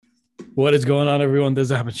What is going on, everyone? This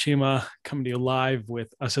is Ahmed Shima coming to you live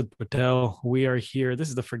with Asad Patel. We are here. This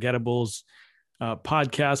is the Forgettables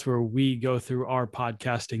podcast where we go through our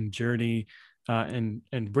podcasting journey and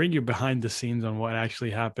bring you behind the scenes on what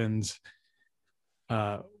actually happens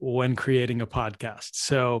when creating a podcast.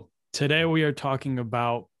 So today we are talking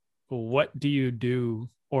about what do you do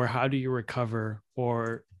or how do you recover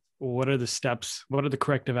or what are the steps, what are the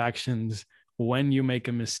corrective actions when you make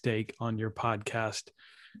a mistake on your podcast.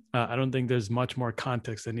 I don't think there's much more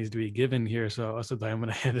context that needs to be given here. So I'm going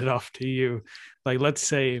to hand it off to you. Like, let's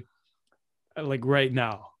say, like right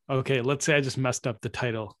now, okay, let's say I just messed up the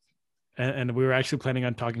title and we were actually planning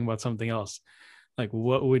on talking about something else. Like,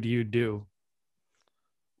 what would you do?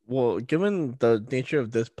 Well, given the nature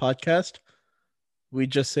of this podcast, we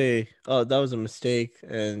just say, "Oh, that was a mistake,"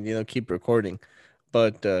 and keep recording.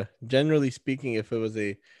 But generally speaking, if it was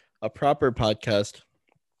a proper podcast,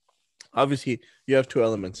 obviously you have two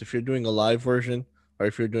elements. If you're doing a live version or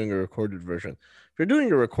if you're doing a recorded version. If you're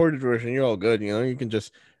doing a recorded version, you're all good. You can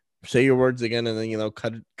just say your words again and then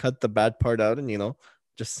cut the bad part out and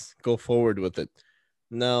just go forward with it.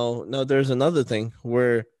 Now there's another thing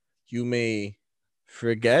where you may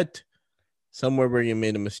forget somewhere where you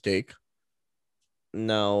made a mistake.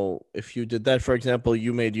 Now, if you did that, for example,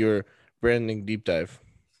 you made your branding deep dive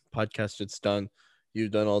podcast, it's done.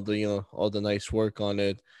 You've done all the nice work on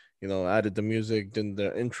it, added the music, did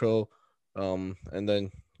the intro, and then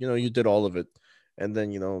you did all of it, and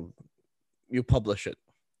then you publish it.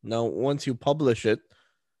 Now, once you publish it,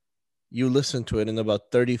 you listen to it in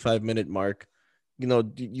about 35-minute mark.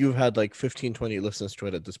 You've had like 15, 20 listens to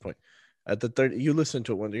it at this point. At the third, you listen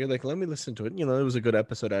to it one day, you're like, let me listen to it. It was a good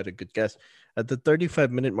episode. I had a good guest. At the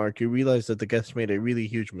 35-minute mark, you realize that the guest made a really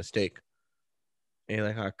huge mistake. And you're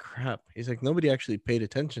like, oh, crap. He's like, nobody actually paid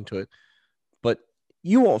attention to it. But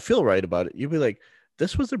you won't feel right about it. You'll be like,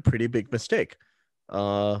 this was a pretty big mistake.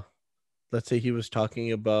 Let's say he was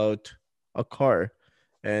talking about a car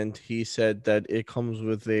and he said that it comes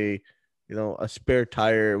with a spare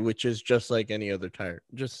tire, which is just like any other tire.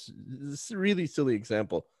 Just it's a really silly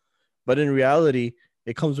example. But in reality,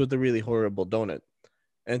 it comes with a really horrible donut.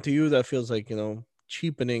 And to you, that feels like,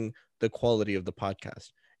 cheapening the quality of the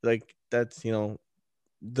podcast. Like that's,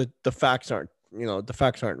 the facts aren't, the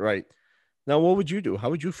facts aren't right. Now, what would you do? How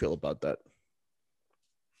would you feel about that?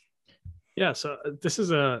 Yeah, so this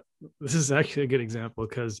is actually a good example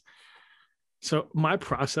because so my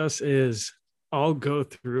process is I'll go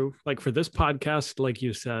through like for this podcast, like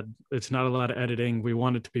you said, it's not a lot of editing. We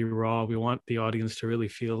want it to be raw. We want the audience to really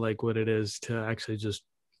feel like what it is to actually just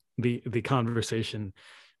the conversation,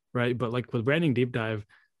 right? But like with branding deep dive,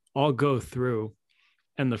 I'll go through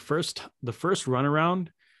and the first run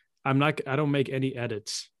around, I don't make any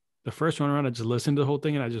edits. The first run around, I just listen to the whole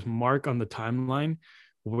thing and I just mark on the timeline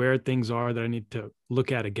where things are that I need to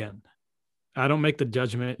look at again. I don't make the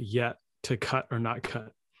judgment yet to cut or not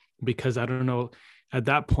cut because I don't know at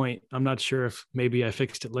that point. I'm not sure if maybe I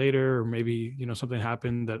fixed it later or maybe, something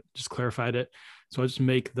happened that just clarified it. So I just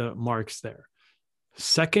make the marks there.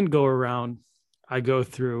 Second go around, I go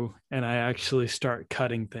through and I actually start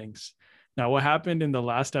cutting things. Now, what happened in the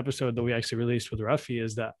last episode that we actually released with Ruffy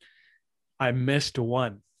is that I missed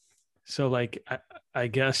one. So, like, I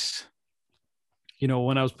guess,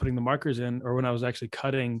 when I was putting the markers in or when I was actually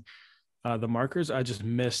cutting the markers, I just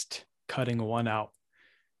missed cutting one out.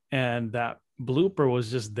 And that blooper was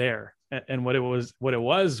just there. And what it was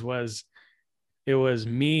it was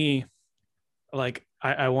me, like,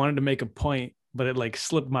 I wanted to make a point, but it like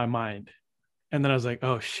slipped my mind. And then I was like,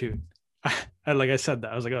 oh, shoot. Like I said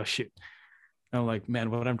that, I was like, oh, shoot. And I'm like, man,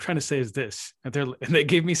 what I'm trying to say is this. And they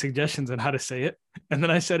gave me suggestions on how to say it. And then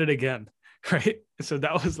I said it again. Right. So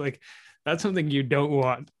that was like, that's something you don't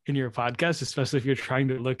want in your podcast, especially if you're trying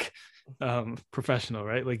to look professional,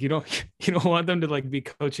 right? Like you don't want them to like be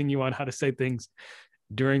coaching you on how to say things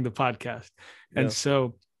during the podcast. And Yeah.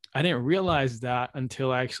 so I didn't realize that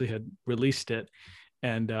until I actually had released it.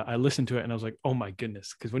 And I listened to it and I was like, oh my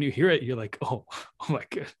goodness. Because when you hear it, you're like, oh my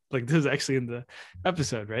God. Like this is actually in the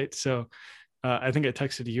episode, right? So I think I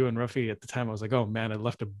texted you and Ruffy at the time. I was like, oh man, I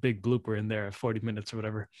left a big blooper in there at 40 minutes or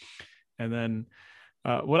whatever. And then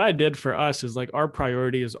what I did for us is like our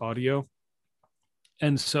priority is audio.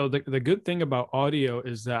 And so the good thing about audio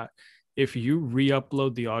is that if you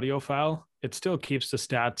re-upload the audio file, it still keeps the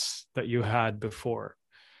stats that you had before.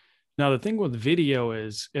 Now, the thing with video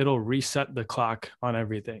is it'll reset the clock on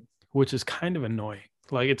everything, which is kind of annoying.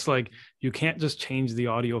 Like it's like you can't just change the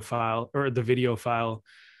audio file or the video file,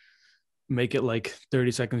 make it like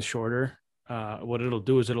 30 seconds shorter. what it'll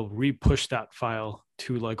do is it'll re-push that file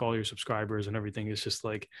to like all your subscribers and everything. It's just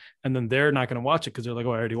like, and then they're not going to watch it because they're like,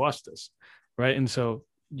 oh, I already watched this, right? And so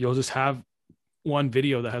you'll just have one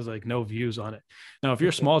video that has like no views on it. Now, if you're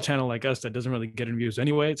a small channel like us that doesn't really get in views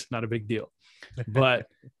anyway, it's not a big deal. But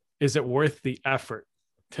is it worth the effort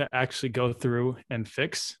to actually go through and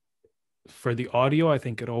fix? For the audio, I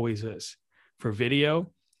think it always is. For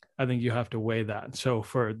video, I think you have to weigh that. So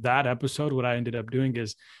for that episode, what I ended up doing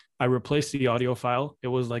is I replaced the audio file. It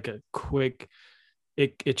was like a quick,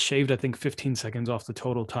 it shaved, I think, 15 seconds off the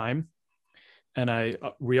total time. And I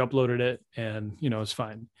re-uploaded it, and it's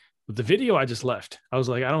fine. With the video, I just left. I was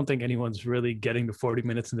like, I don't think anyone's really getting to 40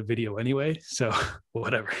 minutes in the video anyway. So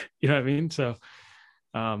whatever, you know what I mean? So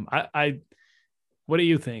what do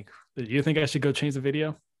you think? Do you think I should go change the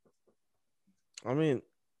video? I mean,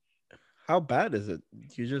 how bad is it?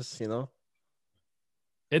 You just,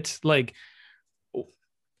 It's like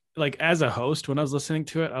as a host, when I was listening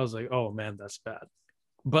to it, I was like, oh man, that's bad.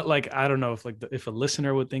 But like, I don't know if if a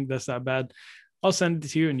listener would think that's that bad. I'll send it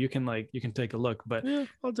to you and you can take a look. But yeah,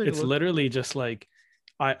 I'll take it's a look. literally just like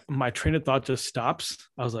my train of thought just stops.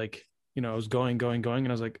 I was like, I was going, and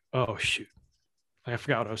I was like, oh shoot, I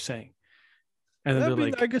forgot what I was saying. And then they're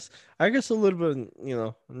like, I guess a little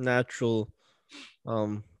bit, natural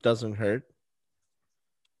doesn't hurt.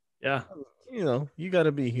 Yeah. You got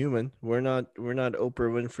to be human. We're not Oprah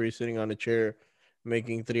Winfrey sitting on a chair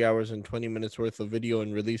making 3 hours and 20 minutes worth of video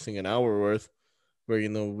and releasing an hour worth, where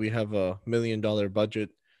we have $1 million budget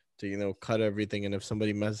to cut everything, and if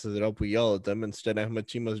somebody messes it up, we yell at them. Instead, Ahmed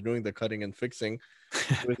Chima's doing the cutting and fixing.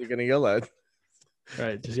 Who are they gonna yell at?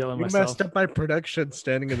 Right, just yell at you myself. Messed up my production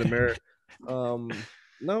standing in the mirror.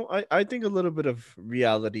 No, I think a little bit of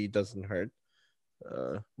reality doesn't hurt.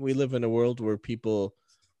 We live in a world where people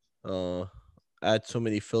add so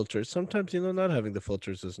many filters. Sometimes not having the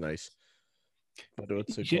filters is nice. But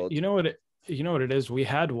what's it called? You know what it is? We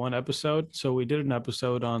had one episode. So we did an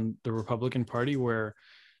episode on the Republican Party where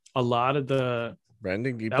a lot of the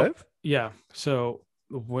branding deep dive. Yeah. So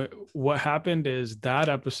what happened is that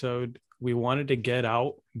episode we wanted to get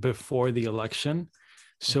out before the election,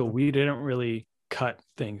 so we didn't really cut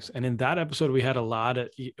things. And in that episode, we had a lot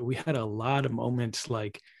of moments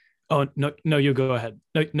like, oh no, you go ahead.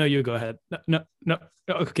 No, you go ahead. No.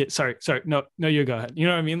 Okay, sorry. No, you go ahead. You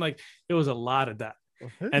know what I mean? Like it was a lot of that.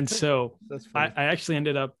 And so I actually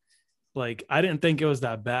ended up like, I didn't think it was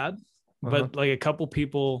that bad, but like a couple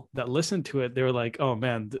people that listened to it, they were like, oh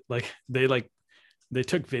man, they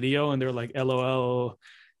took video and they were like, LOL.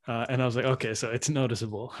 And I was like, okay, so it's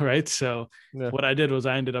noticeable, right? So what I did was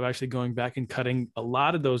I ended up actually going back and cutting a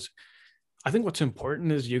lot of those. I think what's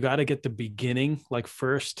important is you got to get the beginning, like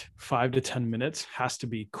first 5 to 10 minutes has to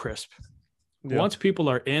be crisp. Yeah. Once people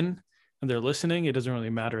are in and they're listening, it doesn't really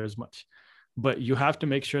matter as much. But you have to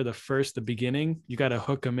make sure the beginning, you got to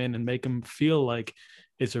hook them in and make them feel like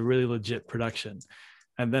it's a really legit production.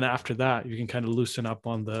 And then after that, you can kind of loosen up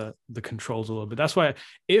on the controls a little bit. That's why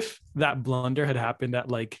if that blunder had happened at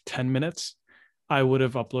like 10 minutes, I would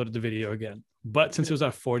have uploaded the video again. But since it was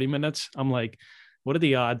at 40 minutes, I'm like, what are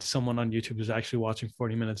the odds someone on YouTube is actually watching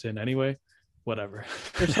 40 minutes in anyway? Whatever.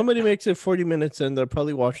 If somebody makes it 40 minutes in, they'll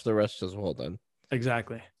probably watch the rest as well then.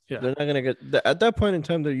 Exactly. Yeah. They're not going to get, at that point in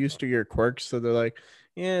time, they're used to your quirks. So they're like,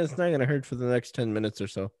 yeah, it's not going to hurt for the next 10 minutes or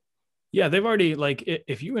so. Yeah, they've already like,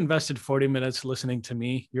 if you invested 40 minutes listening to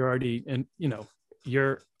me, you're already, and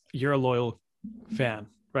you're a loyal fan,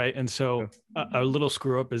 right? And so a little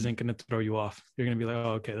screw up isn't going to throw you off. You're going to be like,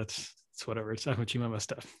 oh, okay, that's whatever. It's Ahmed Chima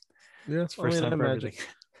stuff. Yeah, it's first time for everything.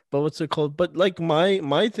 But what's it called? But like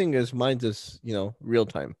my thing is, mine is real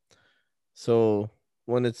time. So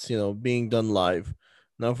when it's being done live.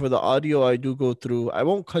 Now for the audio, I do go through. I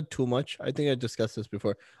won't cut too much. I think I discussed this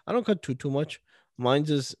before. I don't cut too much.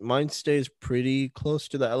 Mine stays pretty close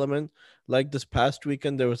to the element. Like this past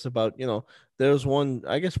weekend, there was about there was one.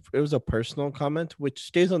 I guess it was a personal comment which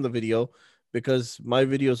stays on the video because my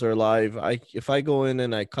videos are live. If I go in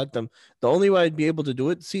and I cut them, the only way I'd be able to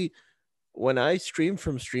do it. See, when I stream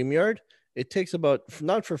from StreamYard, it takes about,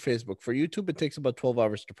 not for Facebook, for YouTube, it takes about 12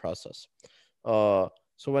 hours to process.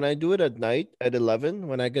 So when I do it at night at 11,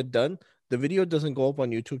 when I get done, the video doesn't go up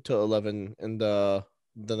on YouTube till 11 in the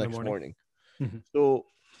next morning. Mm-hmm. So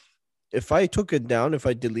if I took it down, if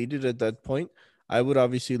I deleted it at that point, I would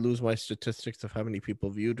obviously lose my statistics of how many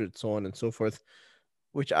people viewed it, so on and so forth,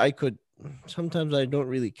 which sometimes I don't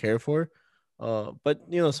really care for. But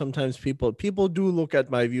sometimes people do look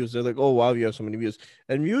at my views. They're like, oh wow, you have so many views.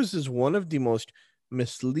 And views is one of the most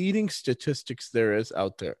misleading statistics there is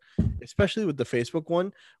out there, especially with the Facebook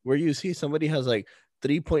one, where you see somebody has like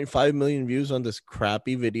 3.5 million views on this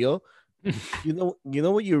crappy video, You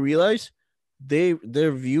know what you realize?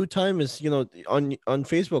 Their view time is, on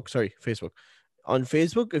Facebook. Sorry, Facebook. On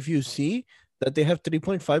Facebook, if you see that they have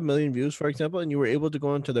 3.5 million views, for example, and you were able to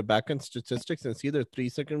go into their backend statistics and see their 3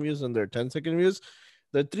 second views and their 10 second views,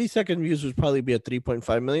 their 3 second views would probably be at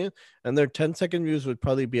 3.5 million, and their 10 second views would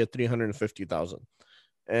probably be at 350,000,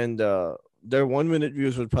 and their 1 minute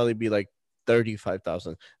views would probably be like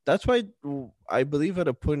 35,000. That's why I believe at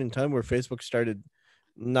a point in time where Facebook started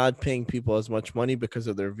not paying people as much money because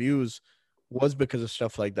of their views was because of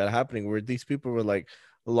stuff like that happening, where these people were like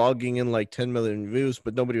logging in like 10 million views,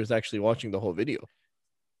 but nobody was actually watching the whole video.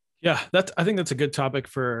 Yeah, I think that's a good topic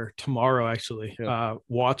for tomorrow, actually. Yeah.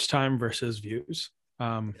 Watch time versus views.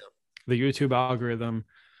 The YouTube algorithm,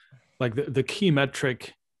 like the key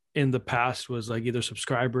metric in the past was like either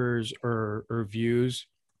subscribers or views.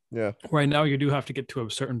 Yeah. Right now, you do have to get to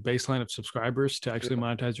a certain baseline of subscribers to actually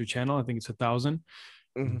monetize your channel. I think it's 1,000.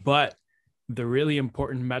 Mm-hmm. But the really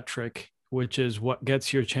important metric, which is what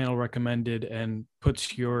gets your channel recommended and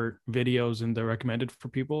puts your videos in the recommended for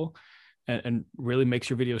people, and really makes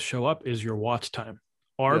your videos show up, is your watch time.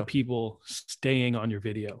 Are people staying on your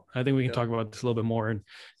video? I think we can talk about this a little bit more and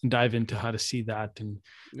dive into how to see that and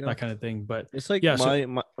that kind of thing. But it's like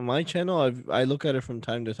my channel, I look at it from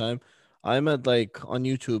time to time. I'm at, like, on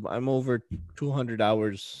YouTube, I'm over 200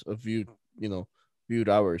 hours of viewed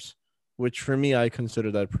hours, which for me, I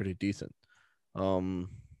consider that pretty decent.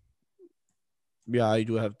 Yeah, I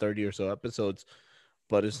do have 30 or so episodes,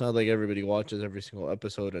 but it's not like everybody watches every single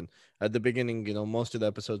episode. And at the beginning, most of the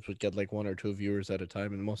episodes would get like 1 or 2 viewers at a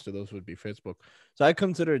time, and most of those would be Facebook. So I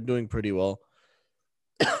consider it doing pretty well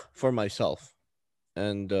for myself.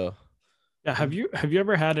 And yeah, have you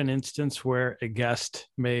ever had an instance where a guest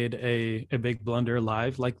made a big blunder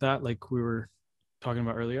live like that, like we were talking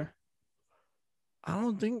about earlier? I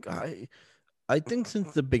don't think I think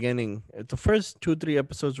since the beginning, the first 2 3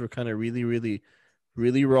 episodes were kind of really, really,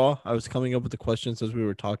 really raw. I was coming up with the questions as we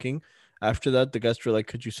were talking. After that, the guests were like,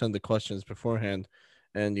 "Could you send the questions beforehand?"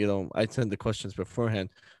 And I'd send the questions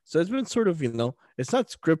beforehand. So it's been sort of, it's not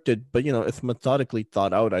scripted, but it's methodically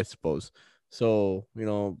thought out, I suppose. So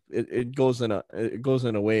it goes in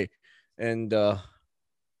a way. And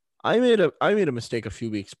I made a mistake a few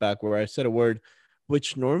weeks back where I said a word,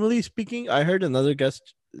 which normally speaking, I heard another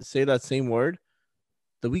guest say that same word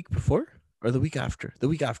the week before or the week after,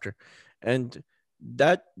 and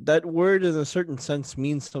that word in a certain sense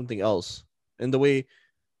means something else in the way,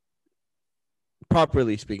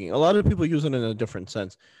 properly speaking, a lot of people use it in a different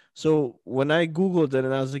sense. So when I googled it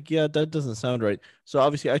and I was like, yeah, that doesn't sound right. So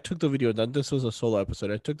obviously I took the video down. This was a solo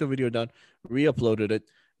episode. I took the video down, re-uploaded it,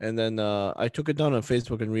 and then I took it down on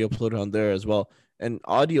Facebook and re-uploaded on there as well. And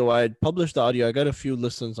audio, I had published the audio. I got a few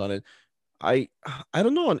listens on it. I I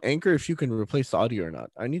don't know on Anchor if you can replace the audio or not.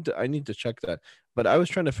 I need to check that. But I was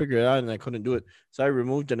trying to figure it out and I couldn't do it. So I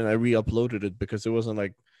removed it and I re-uploaded it because it wasn't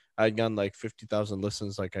like I'd gotten like 50,000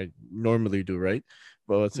 listens like I normally do, right?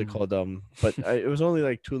 But what's it called? But it was only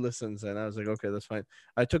like 2 listens, and I was like, okay, that's fine.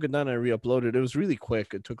 I took it down and re-uploaded. It was really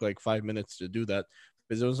quick. It took like 5 minutes to do that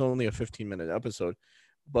because it was only a 15-minute episode.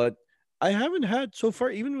 But I haven't had so far,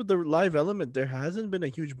 even with the live element, there hasn't been a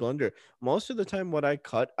huge blunder. Most of the time, what I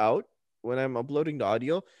cut out when I'm uploading the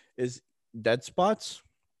audio is dead spots.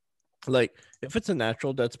 Like if it's a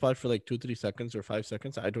natural dead spot for like 2 3 seconds or 5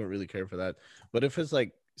 seconds, I don't really care for that. But if it's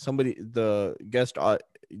like somebody the guest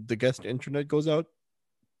internet goes out,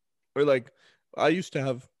 or like I used to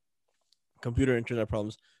have computer internet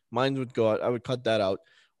problems, mine would go out, I would cut that out.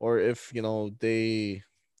 Or if they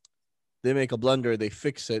make a blunder, they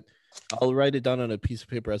fix it, I'll write it down on a piece of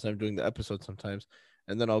paper as I'm doing the episode sometimes,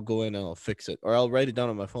 and then I'll go in and I'll fix it, or I'll write it down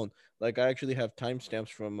on my phone. Like I actually have timestamps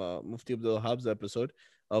from Mufti Abdul Hab's episode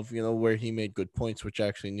of where he made good points, which I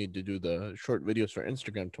actually need to do the short videos for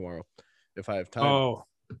Instagram tomorrow if I have time. Oh,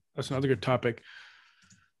 that's another good topic.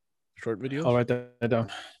 Short videos. I'll write that down.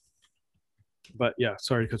 But yeah,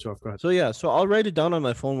 sorry to cut you off. Go ahead. So I'll write it down on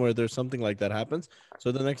my phone where there's something like that happens.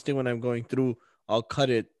 So the next day when I'm going through, I'll cut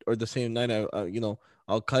it, or the same night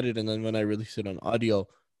I'll cut it, and then when I release it on audio,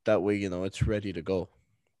 that way it's ready to go.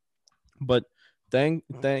 But thanks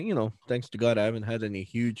to God, I haven't had any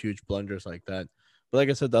huge blunders like that. But like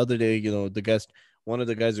I said the other day, one of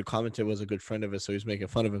the guys who commented was a good friend of his, so he's making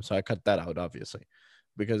fun of him. So I cut that out, obviously,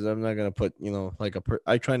 because I'm not gonna put like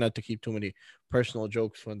I try not to keep too many personal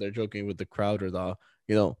jokes when they're joking with the crowd or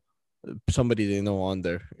the somebody they know on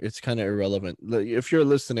there. It's kind of irrelevant. If you're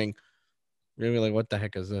listening, you're gonna be like, what the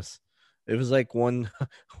heck is this? It was like one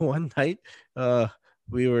night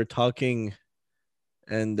we were talking,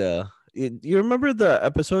 and You remember the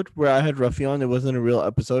episode where I had Ruffy on? It wasn't a real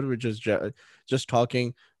episode. We're just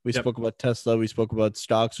talking. We Yep. spoke about Tesla. We spoke about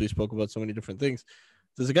stocks. We spoke about so many different things.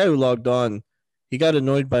 There's a guy who logged on. He got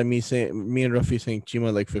annoyed by me and Ruffy saying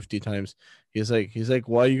Chima like 50 times. He's like,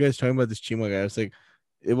 why are you guys talking about this Chima guy? I was like,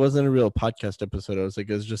 it wasn't a real podcast episode. I was like,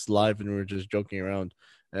 it was just live and we were just joking around.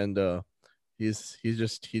 And he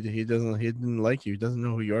didn't like you. He doesn't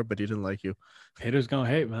know who you are, but he didn't like you. Haters gonna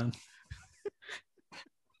hate, man.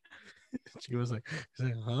 She was like, he's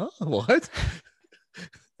like, huh? What?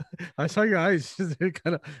 I saw your eyes. You were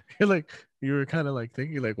kind of like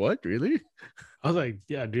thinking, like, what? Really? I was like,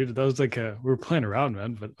 yeah, dude, that was like we were playing around,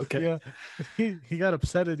 man. But okay. Yeah. He got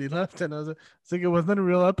upset and he left, and I was like, it wasn't a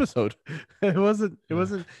real episode. It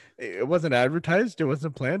wasn't advertised. It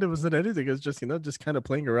wasn't planned. It wasn't anything. It was just just kind of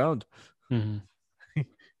playing around. Mm-hmm.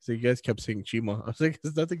 So you guys kept saying Chima. I was like,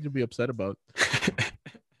 there's nothing to be upset about.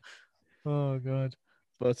 Oh God.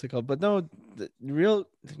 What's it called? But no, the real,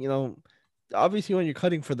 obviously when you're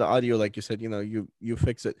cutting for the audio, like you said, you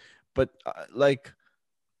fix it. But like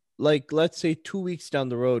let's say 2 weeks down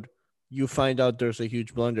the road, you find out there's a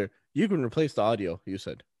huge blunder. You can replace the audio, you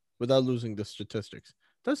said, without losing the statistics.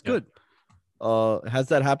 That's good. Has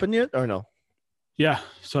that happened yet or no? Yeah.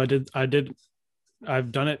 So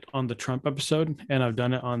I've done it on the Trump episode, and I've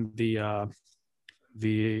done it on the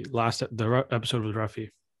episode with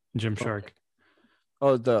Ruffy, Jim Shark.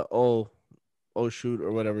 Oh, shoot,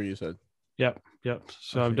 or whatever you said. Yep.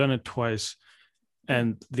 So I've done it twice,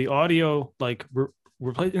 and the audio, like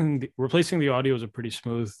replacing the audio, is a pretty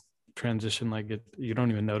smooth transition. Like you don't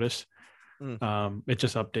even notice. It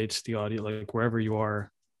just updates the audio, like wherever you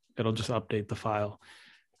are, it'll just update the file.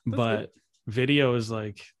 That's but good. Video is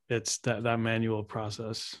like it's that manual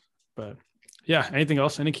process. But yeah, anything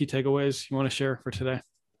else? Any key takeaways you want to share for today?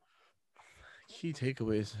 Key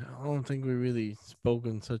takeaways. I don't think we really spoke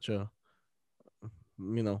in such a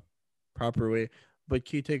proper way. But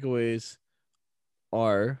key takeaways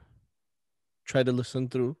are try to listen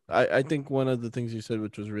through. I think one of the things you said,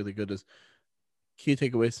 which was really good, is key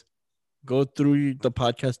takeaways. Go through the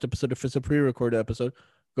podcast episode. If it's a pre-recorded episode,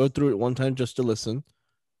 go through it one time just to listen.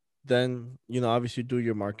 Then, obviously do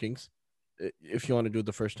your markings. If you want to do it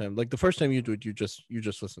the first time, like the first time you do it, you just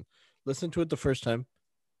listen. Listen to it the first time,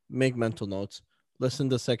 make mental notes. Listen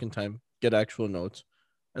the second time, get actual notes.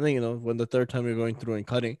 And then, when the third time you're going through and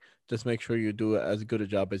cutting, just make sure you do as good a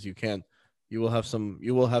job as you can. You will have some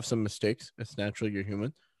mistakes. It's natural. You're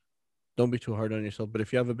human. Don't be too hard on yourself. But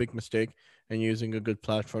if you have a big mistake and you're using a good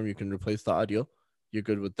platform, you can replace the audio. You're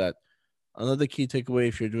good with that. Another key takeaway,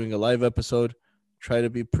 if you're doing a live episode, try to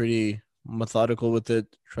be pretty methodical with it.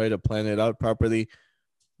 Try to plan it out properly.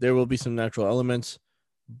 There will be some natural elements,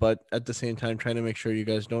 but at the same time, trying to make sure you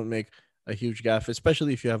guys don't make a huge gaffe,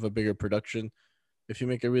 especially if you have a bigger production. If you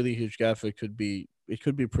make a really huge gaffe, it could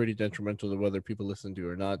be pretty detrimental to whether people listen to you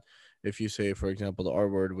or not. If you say, for example, the R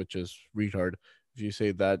word, which is retard, if you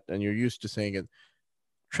say that and you're used to saying it,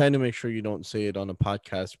 trying to make sure you don't say it on a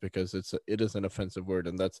podcast because it is an offensive word,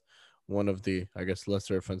 and that's one of the, I guess,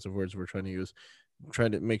 lesser offensive words we're trying to use.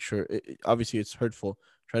 Trying to make sure, obviously it's hurtful.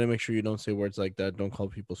 Try to make sure you don't say words like that. Don't call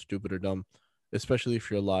people stupid or dumb, especially if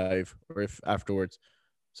you're live or if afterwards,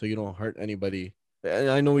 so you don't hurt anybody. And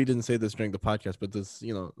I know we didn't say this during the podcast, but this,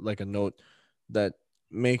 like a note that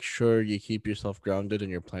make sure you keep yourself grounded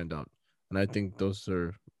and you're planned out. And I think those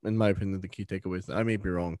are, in my opinion, the key takeaways. I may be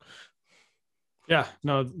wrong. Yeah,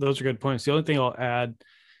 no, those are good points. The only thing I'll add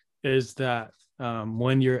is that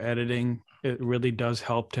when you're editing, it really does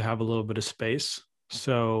help to have a little bit of space.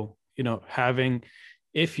 So,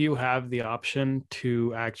 if you have the option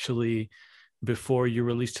to actually, before you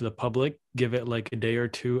release to the public, give it like a day or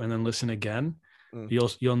two and then listen again,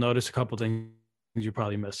 you'll notice a couple things you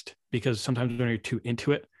probably missed, because sometimes when you're too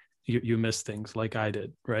into it, you miss things like I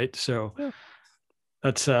did, right? So yeah.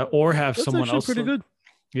 That's someone else pretty good.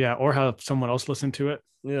 Yeah, or have someone else listen to it.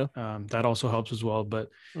 Yeah, that also helps as well. But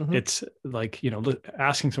it's like,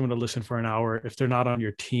 asking someone to listen for an hour if they're not on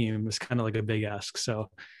your team is kind of like a big ask. So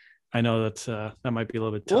I know that might be a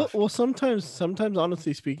little bit tough. Well, sometimes,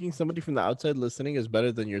 honestly speaking, somebody from the outside listening is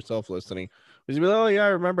better than yourself listening. Because you'll be like, oh yeah, I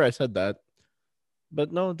remember I said that.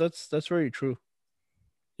 But no, that's very true.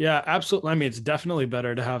 Yeah, absolutely. I mean, it's definitely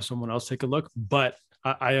better to have someone else take a look. But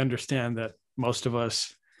I understand that most of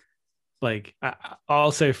us, like,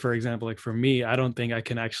 I'll say, for example, like for me, I don't think I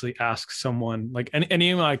can actually ask someone, like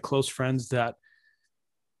any of my close friends, that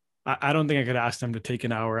I don't think I could ask them to take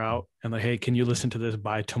an hour out and like, hey, can you listen to this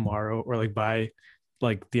by tomorrow or like by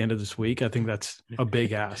like the end of this week? I think that's a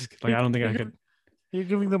big ask. Like, I don't think I could. You're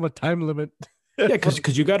giving them a time limit. Yeah,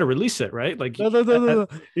 because you got to release it, right? Like, No.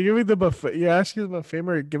 You're giving them you're asking them a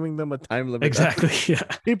favor, giving them a time limit. exactly. Yeah.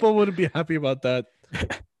 People wouldn't be happy about that.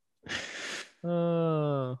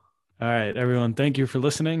 All right, everyone. Thank you for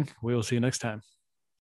listening. We will see you next time.